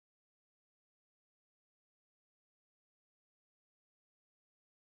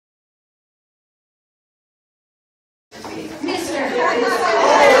Everybody,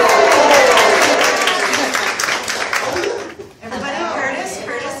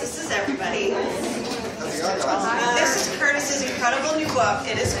 Curtis, this is everybody. This is Curtis's incredible new book.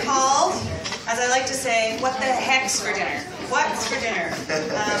 It is called, as I like to say, What the Heck's for Dinner? What's for dinner?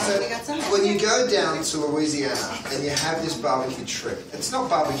 When you go down to Louisiana and you have this barbecued shrimp, it's not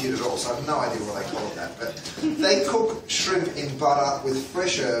barbecued at all, so I have no idea what they call it that, but they cook shrimp in butter with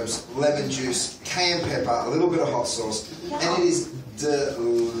fresh herbs, lemon juice, cayenne pepper, a little bit of hot sauce, and it is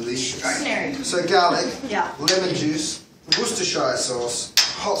delicious. Extraordinary. So garlic, Yeah. lemon juice, Worcestershire sauce,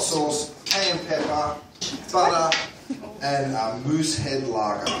 hot sauce, cayenne pepper, butter, and moose head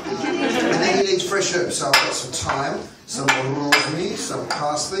lager. And then you need fresh herbs, so I've got some thyme, some rosemary, some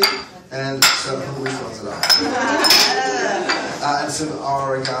parsley, and some, which ones are and some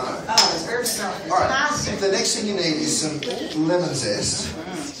oregano. Oh, this herb smell is Alright, fantastic. the next thing you need is some lemon zest.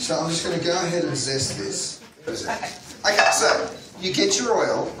 So I'm just going to go ahead and zest this. Okay, so you get your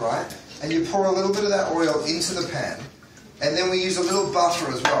oil, right, and you pour a little bit of that oil into the pan. And then we use a little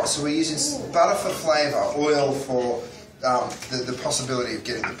butter as well. So we're using butter for flavour, oil for the possibility of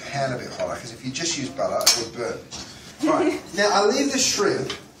getting the pan a bit hotter. Because if you just use butter, it will burn. Right. Now I leave the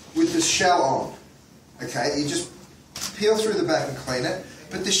shrimp with the shell on. Okay, you just peel through the back and clean it.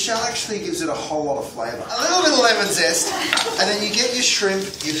 But the shell actually gives it a whole lot of flavour. A little bit of lemon zest, and then you get your shrimp,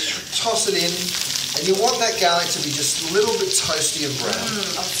 you toss it in, and you want that garlic to be just a little bit toasty and brown.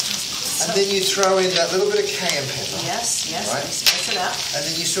 And then you throw in that little bit of cayenne pepper. Yes, right? spice it up. And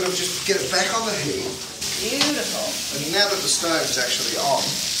then you sort of just get it back on the heat. Beautiful. And now that the stove is actually on,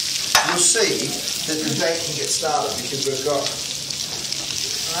 you'll see that the bake can get started because we've got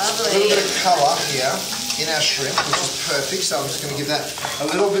a little bit of colour here in our shrimp, which is perfect. So I'm just going to give that a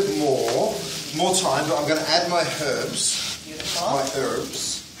little bit more time, but I'm going to add my herbs. Beautiful. My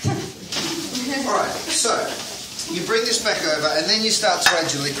herbs. Alright, so you bring this back over and then you start to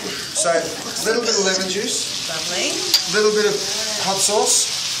add your liquid. So a little bit of lemon juice. Lovely. A little bit of hot sauce.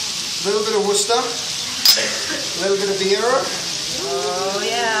 A little bit of Worcester. A little bit of Viera. Oh,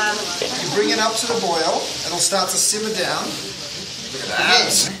 yeah. You bring it up to the boil. It'll start to simmer down. Look at that.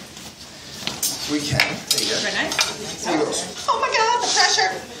 Yes. We can. There you go. Very nice. There yours. Oh my God, the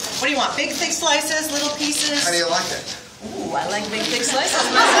pressure. What do you want? Big, thick slices, little pieces? How do you like it? Ooh, I like big, thick slices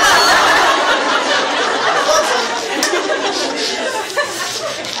myself.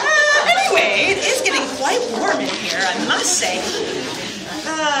 Anyway, it is getting quite warm in here, I must say.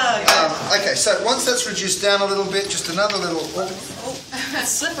 Okay, so once that's reduced down a little bit, just another little... Oh, that's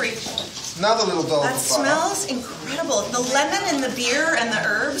slippery. Another little dollop That of butter. smells incredible. The lemon and the beer and the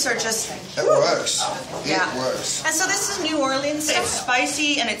herbs are just... It works. Yeah. It works. And so this is New Orleans. It's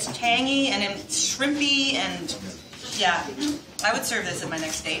spicy and it's tangy and it's shrimpy and... Yeah, I would serve this at my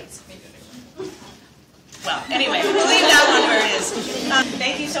next date. Well, anyway, we'll leave that one where it is.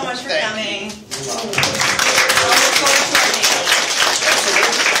 Thank you so much for coming.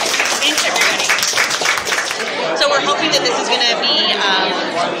 Thanks, everybody. So we're hoping that this is going to be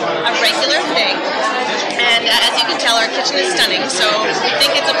a regular thing, and as you can tell, our kitchen is stunning, so we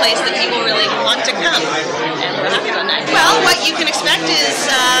think it's a place that people really want to come, and we're happy about that. Well, what you can expect is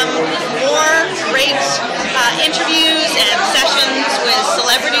more great interviews and sessions with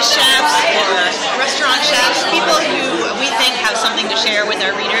celebrity chefs or restaurant chefs, people who we think have something to share with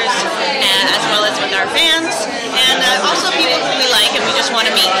our readers, and as well as with our fans, and also people who we like and we just want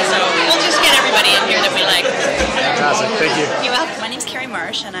to meet. So we'll just get everybody in here that we like. Fantastic, thank you. You're welcome. My name's Carrie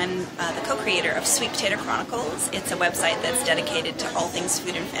Marsh, and I'm the co-creator of Sweet Potato Chronicles. It's a website that's dedicated to all things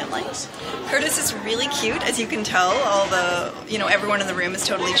food and family. Curtis is really cute, as you can tell. All the, everyone in the room is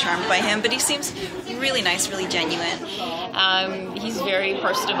totally charmed by him, but he seems really nice, really genuine. He's very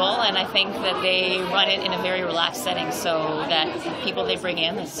personable, and I think that they run it in a very relaxed setting, so that the people they bring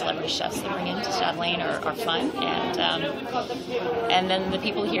in, the celebrity chefs they bring in to Chatelaine are fun, and then the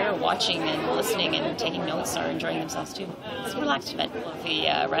people here watching and listening and taking notes are enjoying themselves too. It's a relaxed event.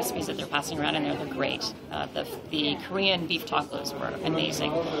 The recipes that they're passing around in there, they're great. The Korean beef tacos were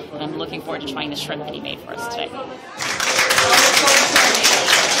amazing, and I'm looking forward to trying the shrimp that he made for us today.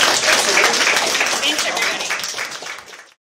 Thanks, everybody.